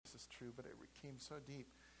through, but it came so deep.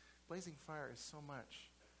 Blazing fire is so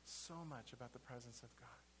much about the presence of God.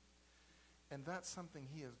 And that's something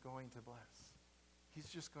he is going to bless. He's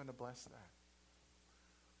just going to bless that.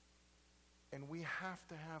 And we have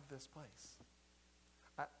to have this place.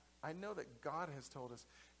 I know that God has told us.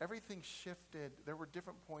 Everything shifted. There were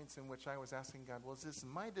different points in which I was asking God, well, is this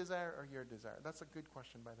my desire or your desire? That's a good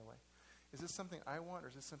question, by the way. Is this something I want or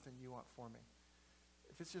is this something you want for me?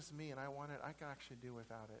 If it's just me and I want it, I can actually do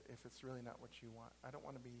without it if it's really not what you want. I don't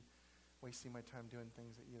want to be wasting my time doing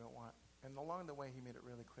things that you don't want. And along the way, he made it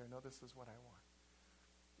really clear, no, this is what I want.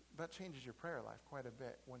 That changes your prayer life quite a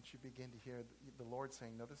bit once you begin to hear the Lord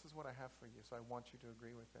saying, no, this is what I have for you, so I want you to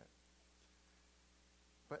agree with it.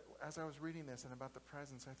 But as I was reading this and about the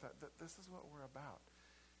presence, I thought that this is what we're about.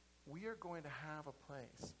 We are going to have a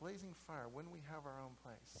place, blazing fire, when we have our own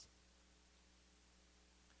place.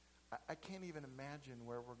 I can't even imagine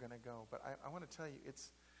where we're going to go, but I want to tell you,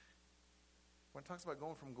 when it talks about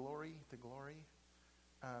going from glory to glory,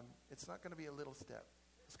 it's not going to be a little step.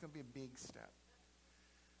 It's going to be a big step.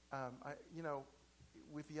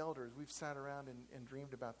 With the elders, we've sat around and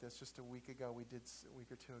dreamed about this just a week or two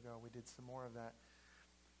ago. We did some more of that.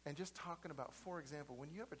 And just talking about, for example, when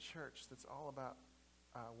you have a church that's all about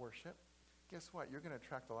worship, guess what? You're going to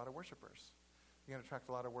attract a lot of worshipers. You're going to attract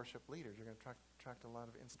a lot of worship leaders. You're going to attract a lot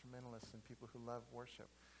of instrumentalists and people who love worship.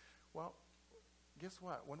 Well, guess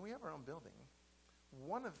what? When we have our own building,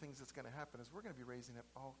 one of the things that's going to happen is we're going to be raising up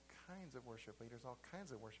all kinds of worship leaders, all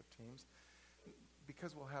kinds of worship teams,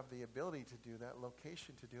 because we'll have the ability to do that,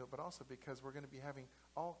 location to do it, but also because we're going to be having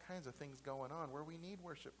all kinds of things going on where we need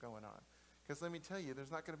worship going on. Because let me tell you, there's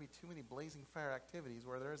not going to be too many blazing fire activities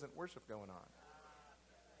where there isn't worship going on.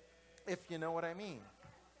 If you know what I mean.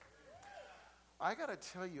 I got to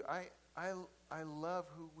tell you, I love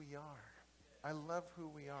who we are. I love who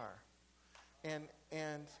we are. And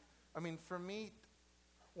I mean, for me,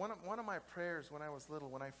 one of my prayers when I was little,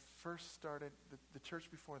 when I first started the church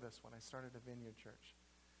before this one, I started a Vineyard Church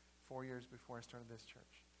 4 years before I started this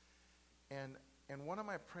church. And one of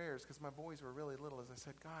my prayers, because my boys were really little, is I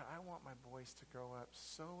said, God, I want my boys to grow up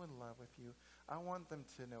so in love with you. I want them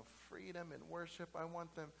to know freedom and worship. I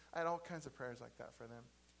had all kinds of prayers like that for them.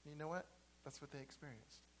 And you know what? That's what they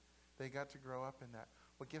experienced. They got to grow up in that.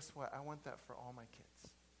 Well, guess what? I want that for all my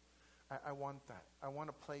kids. I want that. I want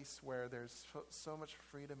a place where there's so much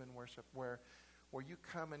freedom in worship, where you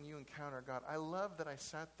come and you encounter God. I love that I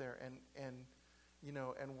sat there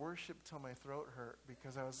and worshiped till my throat hurt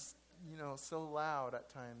because I was, so loud at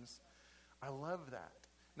times. I love that.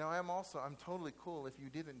 Now, I'm totally cool if you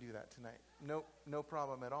didn't do that tonight. No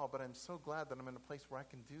problem at all. But I'm so glad that I'm in a place where I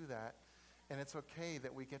can do that. And it's okay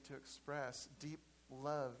that we get to express deep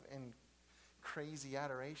love and crazy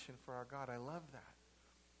adoration for our God. I love that.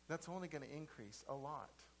 That's only going to increase a lot.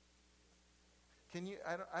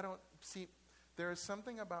 I don't see, there is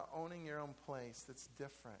something about owning your own place that's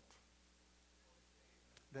different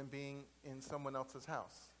than being in someone else's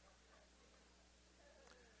house.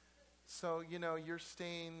 So, you're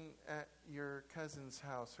staying at your cousin's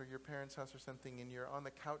house or your parents' house or something, and you're on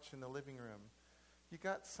the couch in the living room. You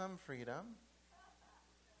got some freedom,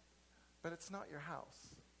 but it's not your house.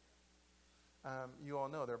 You all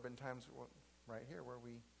know there have been times right here where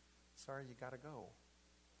sorry, you got to go.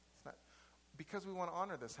 It's not because we want to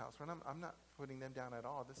honor this house. I'm not putting them down at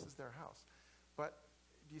all. This is their house. But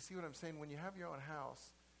do you see what I'm saying? When you have your own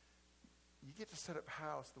house, you get to set up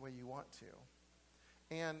house the way you want to.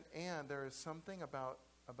 And there is something about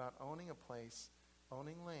owning a place,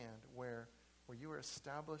 owning land, where you are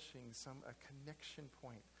establishing a connection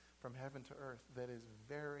point from heaven to earth that is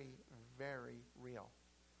very, very real.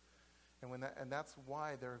 And that's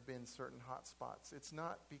why there have been certain hot spots. It's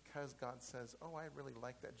not because God says, oh, I really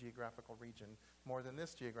like that geographical region more than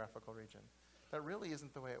this geographical region. That really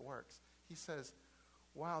isn't the way it works. He says,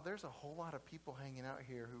 wow, there's a whole lot of people hanging out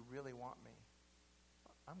here who really want me.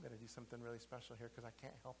 I'm going to do something really special here because I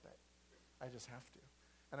can't help it. I just have to.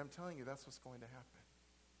 And I'm telling you, that's what's going to happen.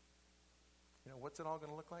 What's it all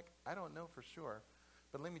going to look like? I don't know for sure.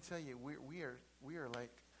 But let me tell you, we are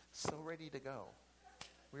like so ready to go.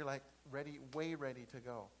 We're like way ready to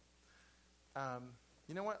go.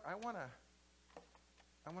 You know what? I want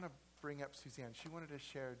to bring up Suzanne. She wanted to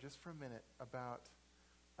share just for a minute about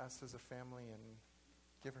us as a family and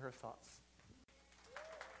give her thoughts.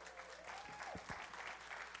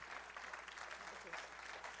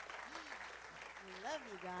 I love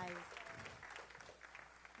you guys.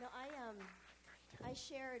 No, I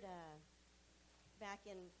shared back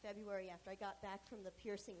in February after I got back from the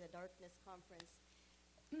Piercing the Darkness conference.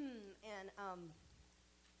 And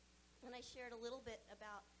I shared a little bit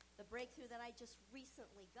about the breakthrough that I just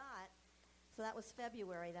recently got So that was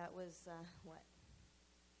February. That was,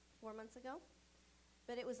 4 months ago?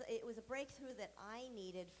 But it was a breakthrough that I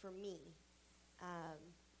needed for me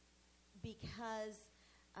because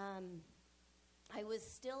I was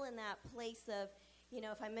still in that place of,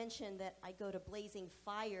 if I mentioned that I go to Blazing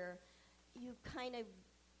Fire, you kind of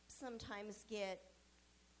sometimes get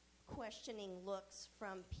questioning looks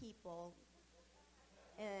from people.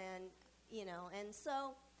 And, and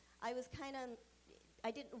so I was I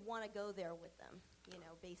didn't want to go there with them,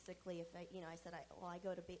 basically. If I said, I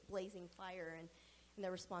go to Blazing Fire, and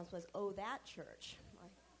their response was, oh, that church.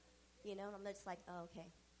 And I'm just like, oh, okay.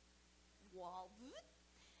 Well,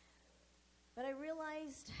 but I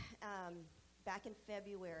realized back in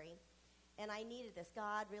February, and I needed this,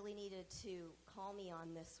 God really needed to call me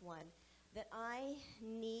on this one, that I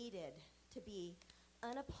needed to be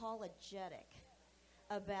unapologetic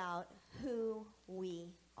about who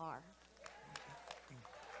we are.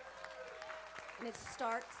 And it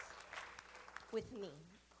starts with me.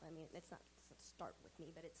 I mean, it doesn't start with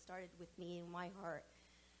me, but it started with me in my heart.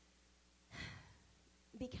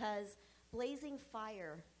 Because Blazing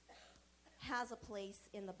Fire has a place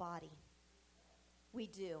in the body. We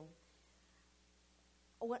do.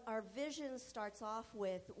 What our vision starts off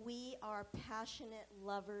with, we are passionate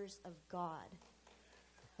lovers of God.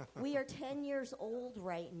 We are 10 years old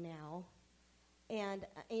right now, and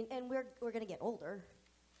we're going to get older.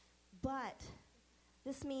 But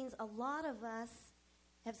this means a lot of us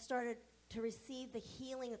have started to receive the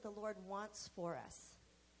healing that the Lord wants for us.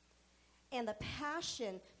 And the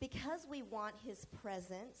passion, because we want his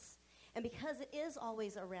presence, and because it is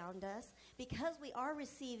always around us, because we are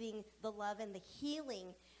receiving the love and the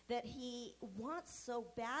healing that he wants so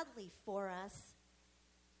badly for us,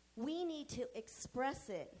 we need to express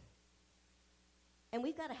it. And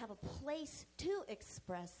we've got to have a place to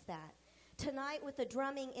express that. Tonight with the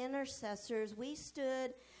drumming intercessors, we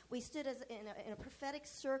stood as in a prophetic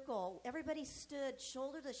circle. Everybody stood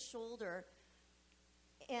shoulder to shoulder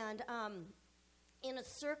and in a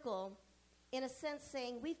circle, in a sense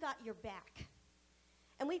saying, we've got your back.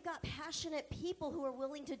 And we've got passionate people who are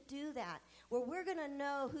willing to do that, where we're going to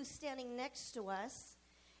know who's standing next to us,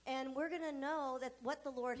 and we're going to know that what the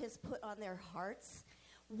Lord has put on their hearts,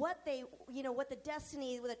 what the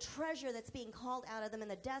destiny, the treasure that's being called out of them, and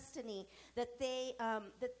the destiny that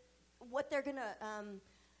what they're going to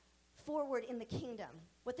forward in the kingdom,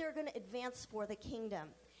 what they're going to advance for the kingdom.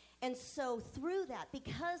 And so through that,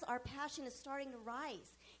 because our passion is starting to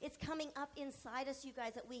rise, it's coming up inside us, you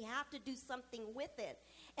guys, that we have to do something with it.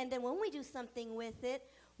 And then when we do something with it,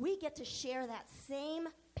 we get to share that same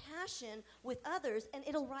passion with others, and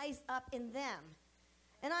it'll rise up in them.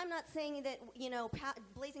 And I'm not saying that,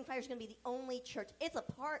 Blazing Fire is going to be the only church. It's a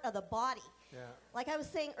part of the body. Yeah. Like I was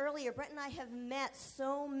saying earlier, Brent and I have met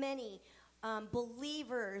so many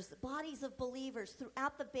believers, bodies of believers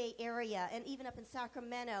throughout the Bay Area and even up in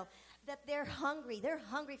Sacramento, that they're hungry. They're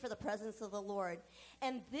hungry for the presence of the Lord.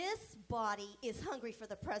 And this body is hungry for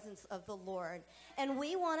the presence of the Lord. And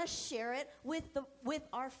we want to share it with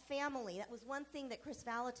our family. That was one thing that Chris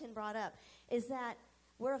Valentin brought up, is that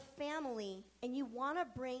we're a family, and you want to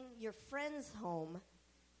bring your friends home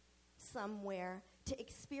somewhere to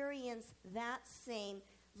experience that same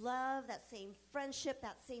love, that same friendship,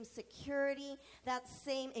 that same security, that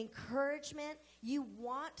same encouragement. You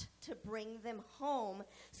want to bring them home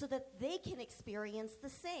so that they can experience the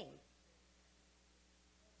same.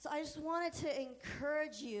 So I just wanted to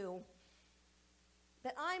encourage you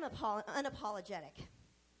that I'm unapologetic.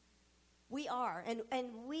 We are, and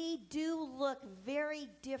we do look very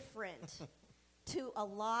different to a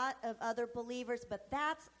lot of other believers, but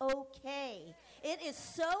that's okay. It is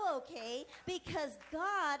so okay because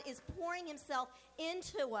God is pouring himself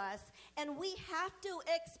into us, and we have to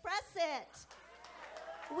express it.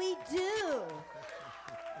 We do.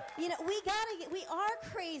 We are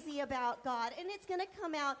crazy about God, and it's going to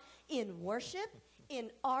come out in worship, in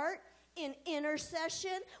art, in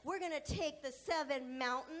intercession. We're going to take the 7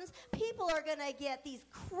 mountains. People are going to get these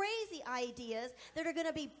crazy ideas that are going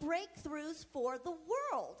to be breakthroughs for the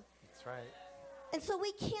world. That's right. And so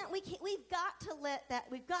we've got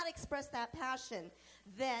to express that passion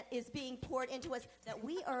that is being poured into us, that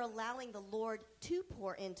we are allowing the Lord to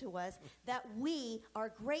pour into us, that we are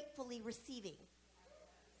gratefully receiving.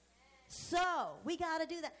 So we got to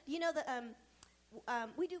do that.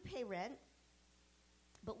 We do pay rent.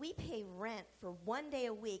 But we pay rent for 1 day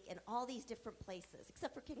a week in all these different places,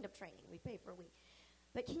 except for Kingdom Training. We pay for a week.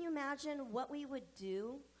 But can you imagine what we would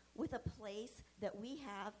do with a place that we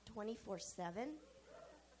have 24/7?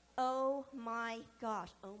 Oh, my gosh.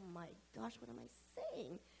 Oh, my gosh. What am I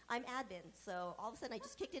saying? I'm admin, so all of a sudden I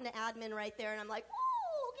just kicked into admin right there, and I'm like,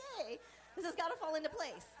 oh, okay, this has got to fall into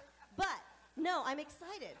place. But no, I'm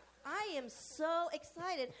excited. I am so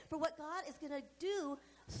excited for what God is going to do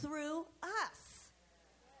through us.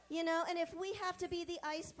 You know, and if we have to be the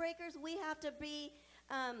icebreakers, we have to be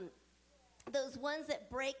those ones that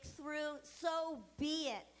break through, so be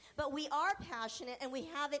it. But we are passionate, and we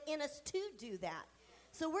have it in us to do that.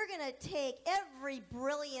 So we're going to take every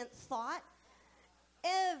brilliant thought,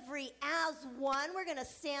 every as one. We're going to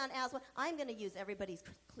stand as one. I'm going to use everybody's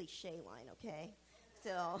cliche line, okay?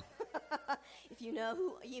 So if you know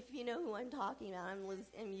who I'm talking about, I'm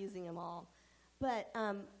using them all. But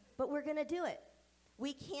we're going to do it.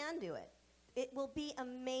 We can do it. It will be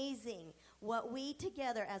amazing what we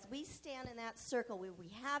together, as we stand in that circle, we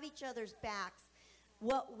have each other's backs,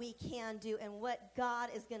 what we can do and what God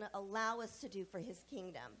is going to allow us to do for his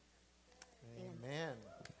kingdom. Amen.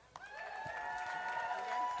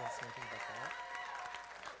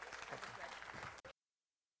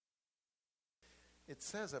 It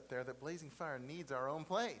says up there that Blazing Fire needs our own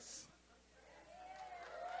place.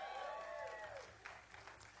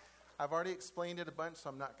 I've already explained it a bunch, so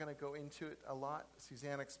I'm not going to go into it a lot.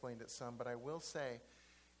 Suzanne explained it some, but I will say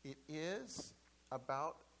it is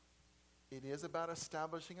about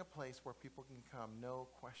establishing a place where people can come, no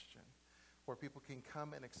question, where people can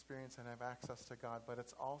come and experience and have access to God, but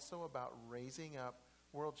it's also about raising up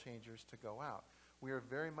world changers to go out. We are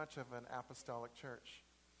very much of an apostolic church.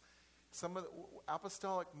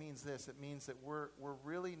 Apostolic means this. It means that we're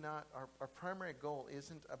really not, our primary goal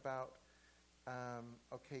isn't about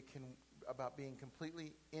about being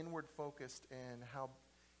completely inward focused and how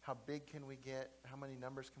big can we get, how many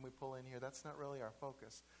numbers can we pull in here. That's not really our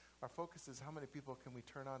focus. Our focus is how many people can we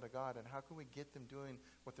turn on to God, and how can we get them doing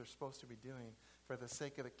what they're supposed to be doing for the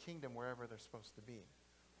sake of the kingdom wherever they're supposed to be.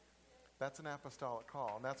 That's an apostolic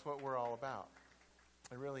call, and that's what we're all about.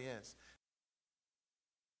 It really is.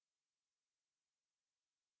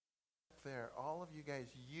 There, all of you guys,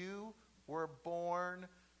 you were born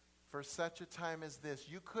for such a time as this.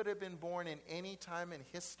 You could have been born in any time in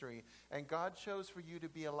history, and God chose for you to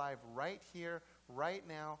be alive right here, right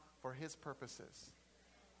now, for his purposes.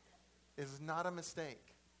 It is not a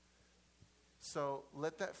mistake. So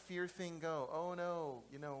let that fear thing go. Oh no,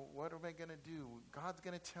 what am I going to do? God's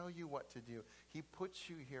going to tell you what to do. He puts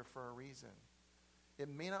you here for a reason. It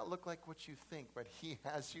may not look like what you think, but he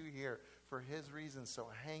has you here for his reason. So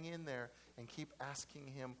hang in there and keep asking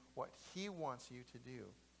him what he wants you to do.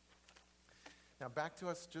 Now back to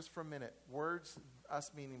us just for a minute. Words,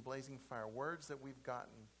 us meaning Blazing Fire, words that we've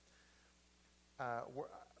gotten.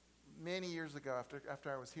 Many years ago,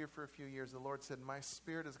 after I was here for a few years, the Lord said, my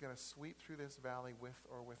spirit is going to sweep through this valley with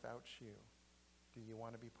or without you. Do you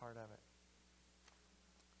want to be part of it?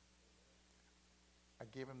 I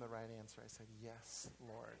gave him the right answer. I said, yes,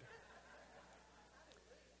 Lord.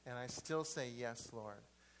 And I still say, yes, Lord.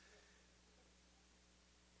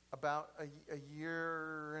 About a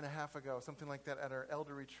year and a half ago, something like that, at our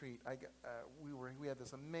elder retreat, we had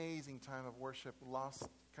this amazing time of worship, lost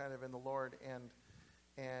kind of in the Lord,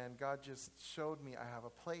 and God just showed me, I have a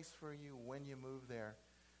place for you. When you move there,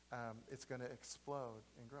 it's going to explode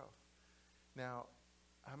in growth. Now,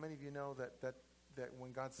 how many of you know that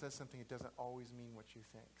when God says something, it doesn't always mean what you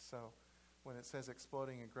think? So when it says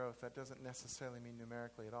exploding in growth, that doesn't necessarily mean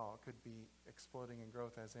numerically at all. It could be exploding in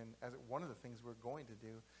growth as one of the things we're going to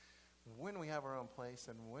do when we have our own place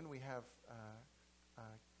and when we have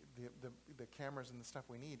the cameras and the stuff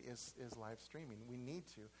we need is live streaming. We need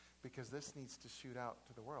to, because this needs to shoot out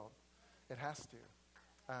to the world. It has to,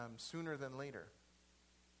 sooner than later.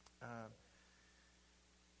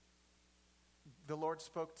 The Lord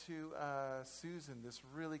spoke to Susan this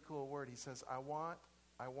really cool word. He says, I want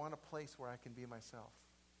a place where I can be myself.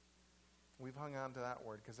 We've hung on to that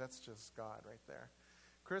word because that's just God right there.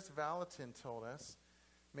 Chris Valentin told us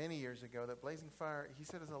many years ago that Blazing Fire, he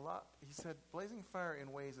said Blazing Fire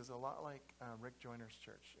in ways is a lot like Rick Joyner's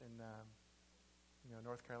church in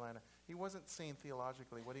North Carolina. He wasn't saying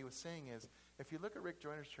theologically. What he was saying is, if you look at Rick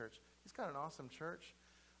Joyner's church, he's got an awesome church,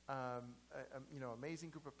 amazing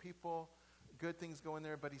group of people, good things going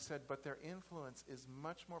there, but he said, but their influence is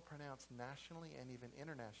much more pronounced nationally and even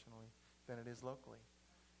internationally than it is locally.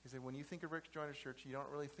 He said, when you think of Rick Joyner's church, you don't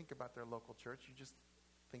really think about their local church. You just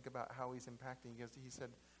think about how he's impacting. He said,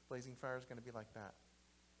 Blazing Fire is going to be like that.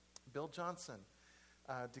 Bill Johnson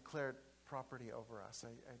declared property over us.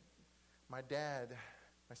 My dad,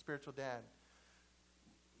 my spiritual dad,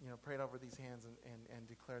 prayed over these hands and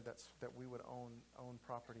declared that we would own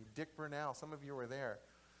property. Dick Burnell, some of you were there,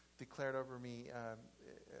 declared over me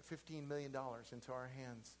 $15 million into our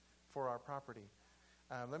hands for our property.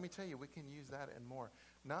 Let me tell you, we can use that and more.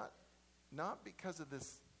 Not because of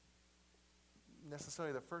this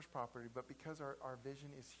necessarily the first property, but because our vision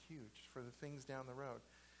is huge for the things down the road.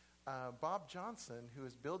 Bob Johnson, who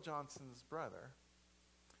is Bill Johnson's brother,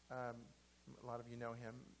 a lot of you know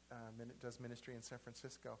him, does ministry in San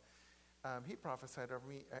Francisco. He prophesied over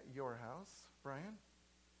me at your house, Brian,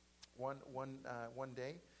 one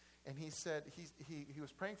day. And he said, he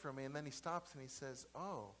was praying for me, and then he stops and he says,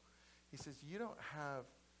 you don't have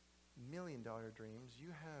 $1 million dreams, you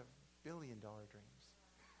have $1 billion dreams.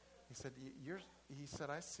 He said,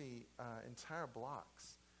 I see entire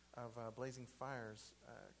blocks of Blazing Fire's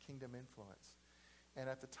kingdom influence. And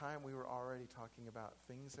at the time, we were already talking about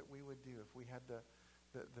things that we would do if we had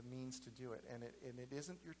the means to do it. And it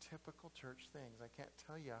isn't your typical church things. I can't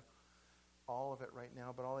tell you all of it right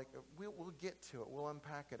now, but we'll get to it. We'll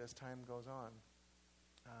unpack it as time goes on.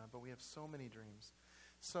 But we have so many dreams.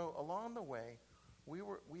 So along the way, we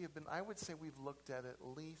have been. I would say we've looked at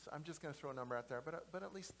least. I'm just going to throw a number out there, but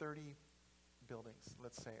at least 30 buildings,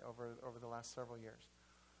 let's say, over the last several years.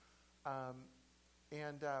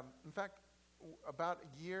 In fact, about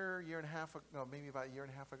a year and a half ago, maybe about a year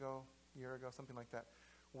ago, something like that,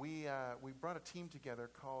 we brought a team together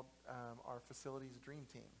called our Facilities Dream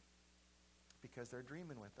Team, because they're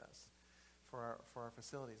dreaming with us for our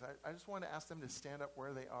facilities. I just want to ask them to stand up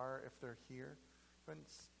where they are if they're here.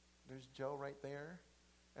 There's Joe right there,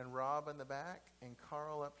 and Rob in the back, and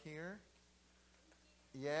Carl up here.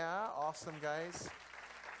 Yeah, awesome guys.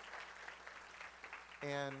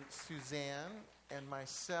 And Suzanne, and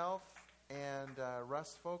myself, and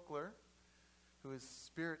Russ Folkler, whose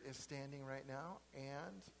spirit is standing right now,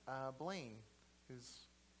 and Blaine, who's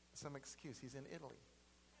some excuse. He's in Italy.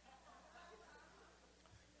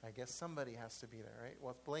 I guess somebody has to be there, right?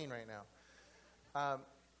 Well, it's Blaine right now.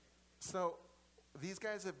 So these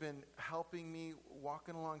guys have been helping me,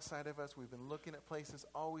 walking alongside of us. We've been looking at places,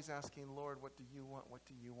 always asking, Lord, what do you want? What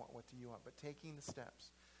do you want? What do you want? But taking the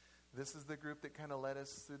steps. This is the group that kind of led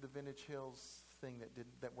us through the Vintage Hills thing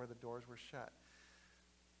that where the doors were shut.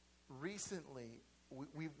 Recently,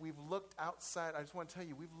 we've looked outside. I just want to tell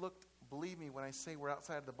you, we've looked, believe me, when I say we're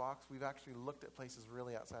outside of the box, we've actually looked at places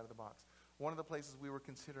really outside of the box. One of the places we were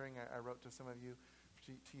considering, I wrote to some of you,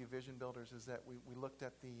 to you vision builders, is that we looked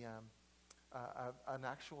at an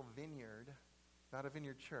actual vineyard, not a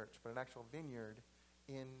vineyard church, but an actual vineyard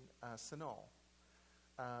in Sunol.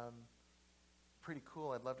 Pretty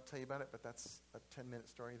cool. I'd love to tell you about it, but that's a 10-minute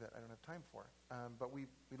story that I don't have time for. But we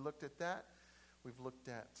looked at that. We've looked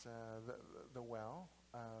at the Well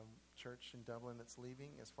church in Dublin that's leaving,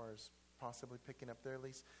 as far as possibly picking up their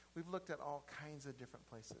lease. We've looked at all kinds of different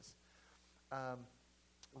places.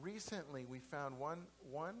 Recently, we found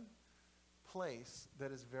one place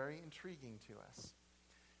that is very intriguing to us,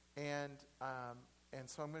 and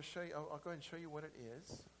so I'm going to show you. I'll go ahead and show you what it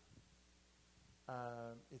is.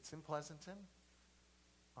 It's in Pleasanton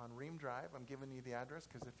on Ream Drive. I'm giving you the address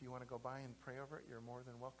because if you want to go by and pray over it, you're more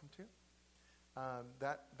than welcome to.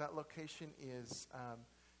 That location is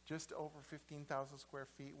just over 15,000 square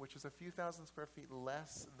feet, which is a few thousand square feet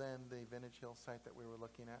less than the Vintage Hill site that we were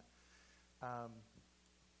looking at.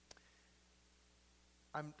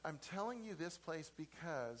 I'm telling you this place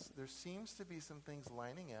because there seems to be some things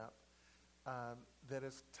lining up that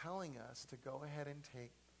is telling us to go ahead and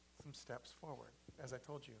take some steps forward, as I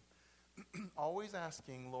told you. Always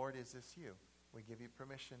asking, Lord, is this you? We give you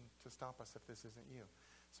permission to stop us if this isn't you.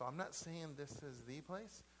 So I'm not saying this is the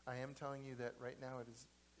place. I am telling you that right now it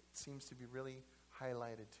seems to be really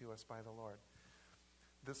highlighted to us by the Lord.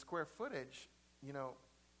 The square footage,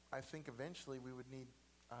 I think eventually we would need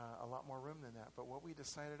a lot more room than that. But what we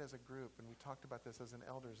decided as a group, and we talked about this as an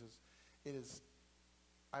elders,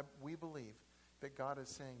 we believe that God is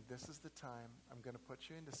saying, this is the time. I'm going to put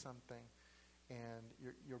you into something, and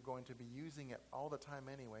you're going to be using it all the time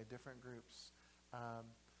anyway, different groups.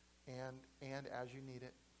 And as you need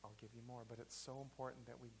it, I'll give you more. But it's so important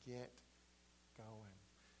that we get going,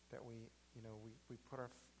 that we put our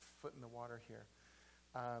foot in the water here.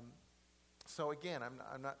 So again,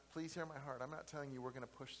 I'm not. Please hear my heart. I'm not telling you we're going to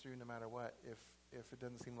push through no matter what if it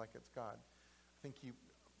doesn't seem like it's God. I think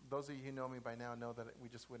those of you who know me by now know that we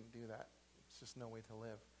just wouldn't do that. It's just no way to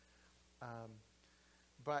live.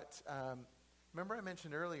 But remember I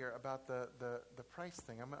mentioned earlier about the price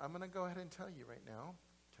thing. I'm going to go ahead and tell you right now,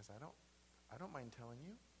 because I don't mind telling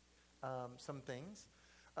you some things.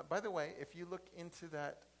 By the way, if you look into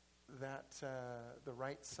the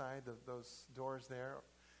right side of those doors there,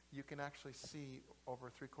 you can actually see over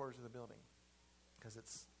 3/4 of the building, because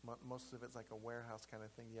most of it's like a warehouse kind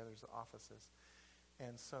of thing. The others are offices.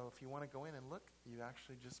 And so if you want to go in and look, you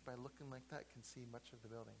actually just by looking like that can see much of the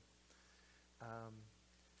building.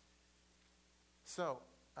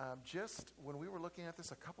 Just when we were looking at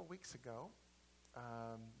this a couple weeks ago,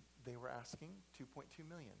 they were asking $2.2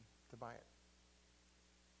 million to buy it,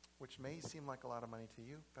 which may seem like a lot of money to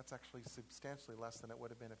you. That's actually substantially less than it would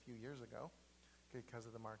have been a few years ago because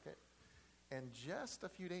of the market. And just a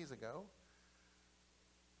few days ago,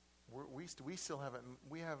 we still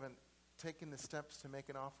haven't taken the steps to make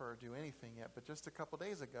an offer or do anything yet, but just a couple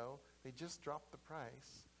days ago, they just dropped the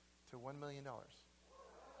price to $1 million.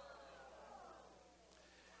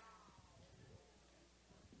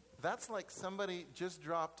 That's like somebody just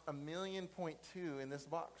dropped $1.2 million in this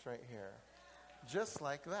box right here. Just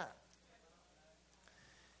like that.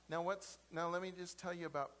 Now let me just tell you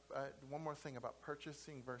about one more thing about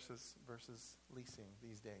purchasing versus leasing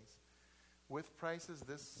these days. With prices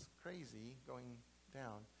this crazy going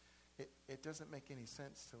down, it doesn't make any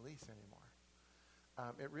sense to lease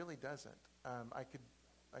anymore. It really doesn't. I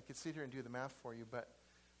could sit here and do the math for you, but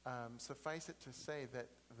suffice it to say that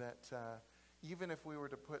even if we were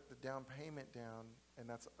to put the down payment down, and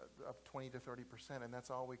that's up 20 to 30%, and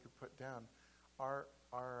that's all we could put down, our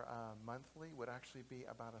monthly would actually be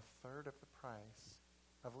about a third of the price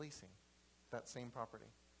of leasing that same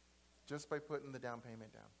property, just by putting the down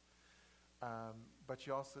payment down. But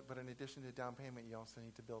in addition to down payment, you also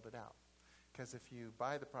need to build it out. Because if you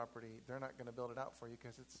buy the property, they're not going to build it out for you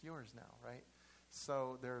because it's yours now, right?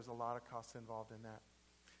 So there's a lot of costs involved in that.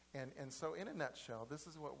 And so in a nutshell, this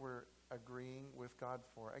is what we're agreeing with God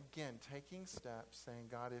for. Again, taking steps, saying,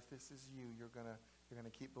 God, if this is you, you're going to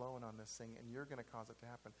keep blowing on this thing, and you're going to cause it to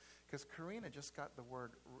happen. Because Karina just got the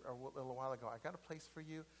word a little while ago, I got a place for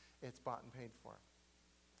you, it's bought and paid for,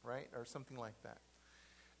 right? Or something like that.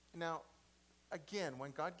 Now, again,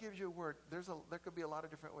 when God gives you a word, there could be a lot of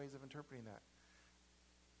different ways of interpreting that.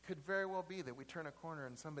 Could very well be that we turn a corner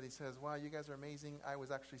and somebody says, wow, you guys are amazing. I was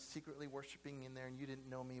actually secretly worshiping in there and you didn't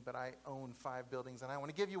know me, but I own 5 buildings and I want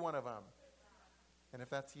to give you one of them. And if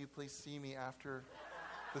that's you, please see me after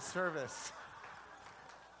the service.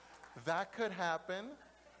 That could happen.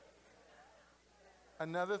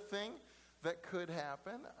 Another thing that could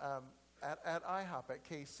happen, at IHOP, at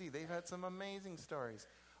KC, they've had some amazing stories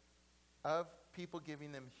of people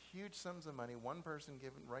giving them huge sums of money, one person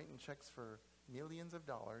writing checks for millions of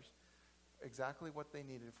dollars, exactly what they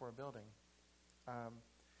needed for a building.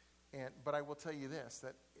 But I will tell you this,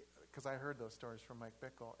 that because I heard those stories from Mike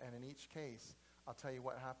Bickle, and in each case, I'll tell you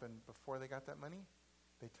what happened before they got that money.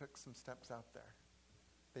 They took some steps out there.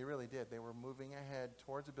 They really did. They were moving ahead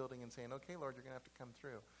towards a building and saying, okay, Lord, you're going to have to come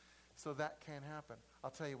through. So that can happen.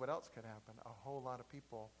 I'll tell you what else could happen. A whole lot of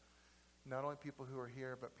people, not only people who are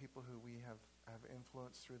here, but people who we have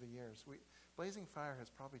influenced through the years. Blazing Fire has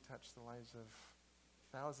probably touched the lives of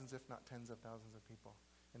thousands, if not tens of thousands of people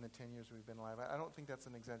in the 10 years we've been alive. I don't think that's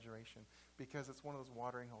an exaggeration because it's one of those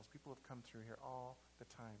watering holes. People have come through here all the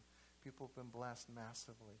time. People have been blessed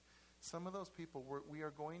massively. Some of those people, we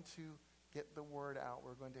are going to get the word out.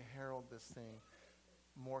 We're going to herald this thing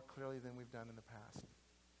more clearly than we've done in the past.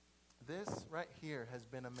 This right here has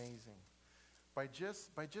been amazing. By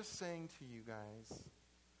just saying to you guys,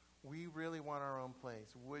 we really want our own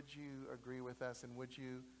place. Would you agree with us, and would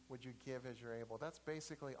you give as you're able? That's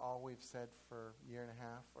basically all we've said for a year and a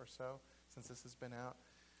half or so since this has been out.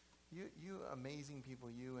 You amazing people,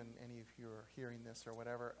 you and any of you are hearing this or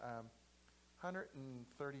whatever, $130,000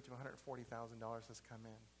 to $140,000 has come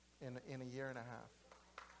in a year and a half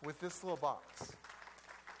with this little box.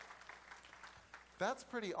 That's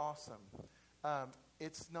pretty awesome.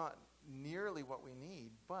 It's not nearly what we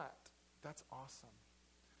need, but that's awesome.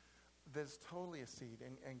 There's totally a seed,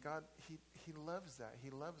 and God, He loves that. He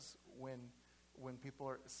loves when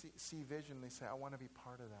people see vision, they say, I want to be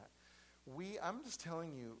part of that. I'm just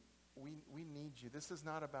telling you, we need you. This is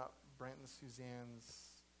not about Brent and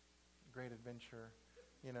Suzanne's great adventure,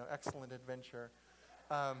 excellent adventure.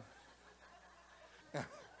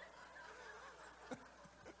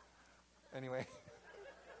 Anyway.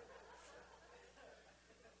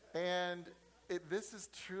 And this is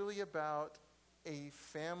truly about a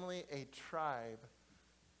family, a tribe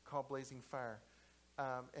called Blazing Fire.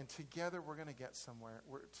 And together we're going to get somewhere.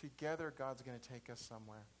 Together God's going to take us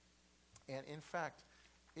somewhere. And in fact,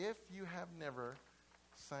 if you have never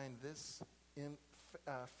signed this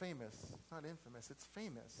famous, it's not infamous, it's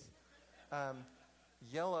famous,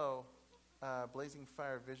 yellow Blazing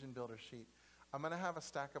Fire Vision Builder sheet, I'm going to have a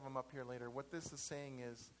stack of them up here later. What this is saying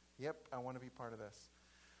is, yep, I want to be part of this.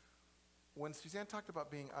 When Suzanne talked about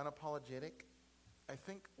being unapologetic, I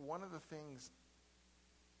think one of the things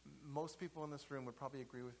most people in this room would probably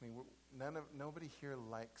agree with me. Nobody here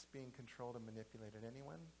likes being controlled and manipulated.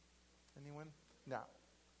 Anyone? Anyone? No.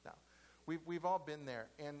 No. We've all been there.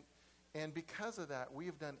 And because of that,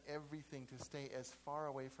 we've done everything to stay as far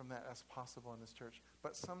away from that as possible in this church.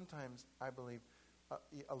 But sometimes, I believe,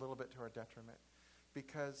 a little bit to our detriment.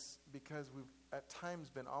 Because we've at times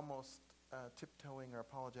been almost tiptoeing or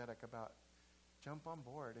apologetic about, jump on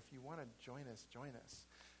board. If you want to join us, join us.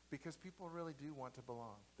 Because people really do want to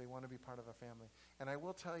belong. They want to be part of a family. And I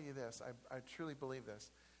will tell you this, I truly believe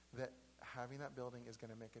this, that having that building is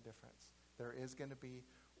going to make a difference. There is going to be,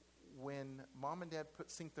 when mom and dad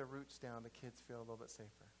sink their roots down, the kids feel a little bit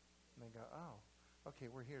safer. And they go, oh, okay,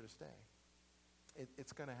 we're here to stay.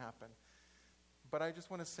 It's going to happen. But I just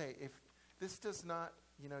want to say, if this does not,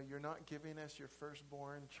 you're not giving us your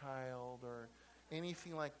firstborn child or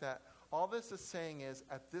anything like that. All this is saying is,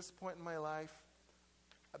 at this point in my life,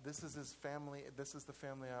 this is his family. This is the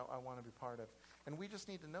family I want to be part of. And we just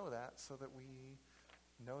need to know that so that we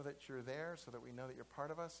know that you're there, so that we know that you're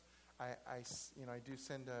part of us. I do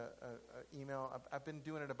send a email. I've been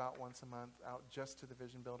doing it about once a month out just to the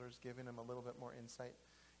vision builders, giving them a little bit more insight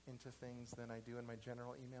into things than I do in my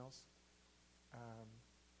general emails.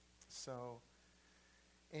 So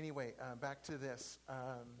anyway, back to this.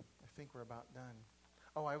 I think we're about done.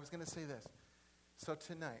 Oh, I was going to say this. So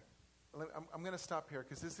tonight, I'm going to stop here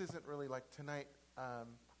because this isn't really like tonight.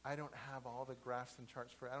 I don't have all the graphs and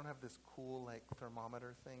charts for it. I don't have this cool like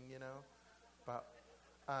thermometer thing, But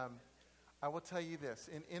I will tell you this.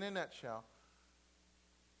 In a nutshell,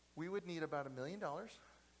 we would need about $1 million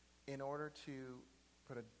in order to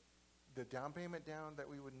put the down payment down that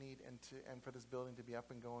we would need and for this building to be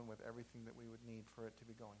up and going with everything that we would need for it to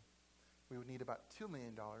be going. We would need about $2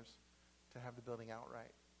 million to have the building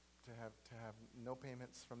outright, to have no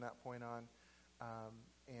payments from that point on,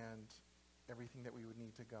 and everything that we would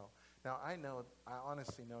need to go. Now, I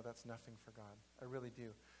honestly know that's nothing for God. I really do.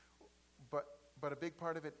 But a big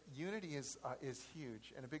part of it, unity is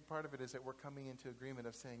huge, and a big part of it is that we're coming into agreement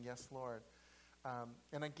of saying, yes, Lord.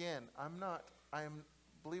 And again,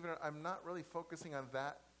 believe it or not, I'm not really focusing on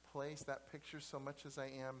that place, that picture, so much as I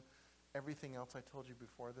am everything else I told you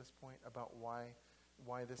before this point about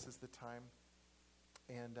why this is the time.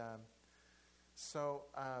 And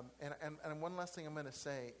and one last thing I'm going to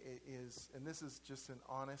say is, and this is just an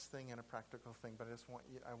honest thing and a practical thing, but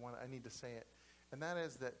I need to say it, and that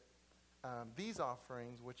is that these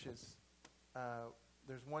offerings, which is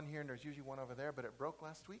there's one here and there's usually one over there, but it broke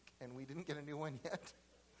last week and we didn't get a new one yet.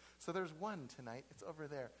 So there's one tonight. It's over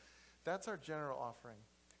there. That's our general offering.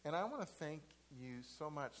 And I want to thank you so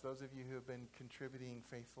much, those of you who have been contributing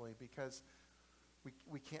faithfully, because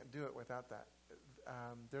we can't do it without that.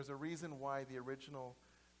 There's a reason why the original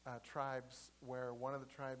tribes, where one of the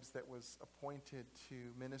tribes that was appointed to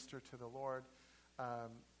minister to the Lord,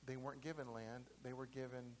 they weren't given land. They were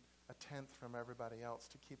given a tenth from everybody else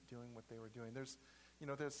to keep doing what they were doing. There's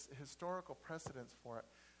historical precedence for it.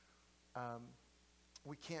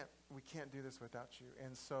 We can't do this without you.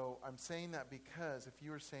 And so I'm saying that because if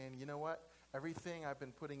you were saying, you know what, everything I've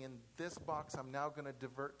been putting in this box, I'm now going to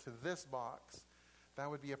divert to this box, that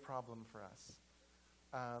would be a problem for us.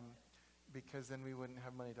 Because then we wouldn't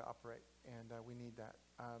have money to operate, and we need that.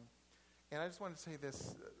 And I just want to say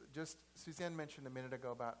this, just Suzanne mentioned a minute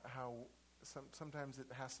ago about how sometimes it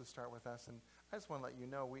has to start with us, and I just want to let you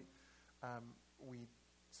know,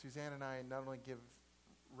 Suzanne and I not only give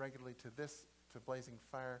regularly to Blazing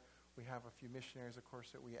Fire, we have a few missionaries, of course,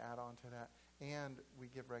 that we add on to that, and we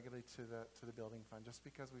give regularly to the building fund, just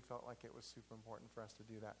because we felt like it was super important for us to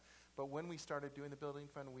do that. But when we started doing the building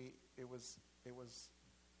fund, it was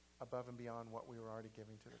above and beyond what we were already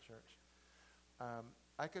giving to the church.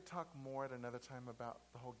 I could talk more at another time about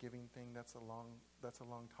the whole giving thing. That's a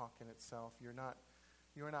long talk in itself. You're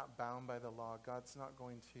not bound by the law. God's not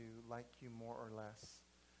going to like you more or less,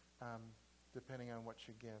 depending on what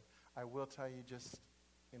you give. I will tell you just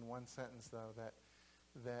in one sentence, though,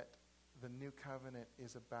 that the new covenant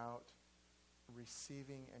is about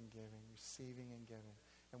receiving and giving, receiving and giving.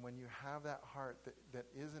 And when you have that heart that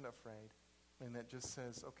isn't afraid and that just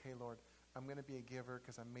says, okay, Lord, I'm going to be a giver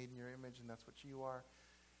because I'm made in your image and that's what you are,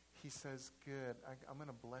 he says, good, I'm going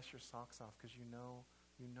to bless your socks off because you know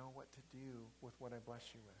what to do with what I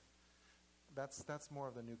bless you with. That's more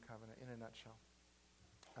of the new covenant in a nutshell.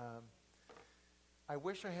 I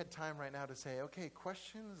wish I had time right now to say, okay,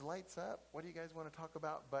 questions, lights up, what do you guys want to talk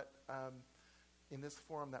about? But in this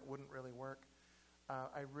forum, that wouldn't really work.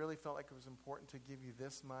 I really felt like it was important to give you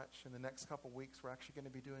this much. In the next couple weeks, we're actually going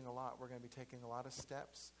to be doing a lot. We're going to be taking a lot of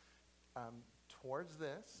steps towards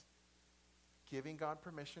this, giving God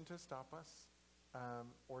permission to stop us,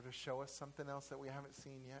 or to show us something else that we haven't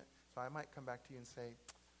seen yet. So I might come back to you and say,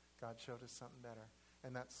 God showed us something better.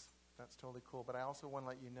 And that's totally cool. But I also want to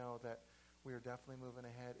let you know that we are definitely moving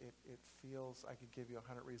ahead. It feels, I could give you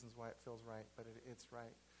 100 reasons why it feels right, but it's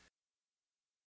right.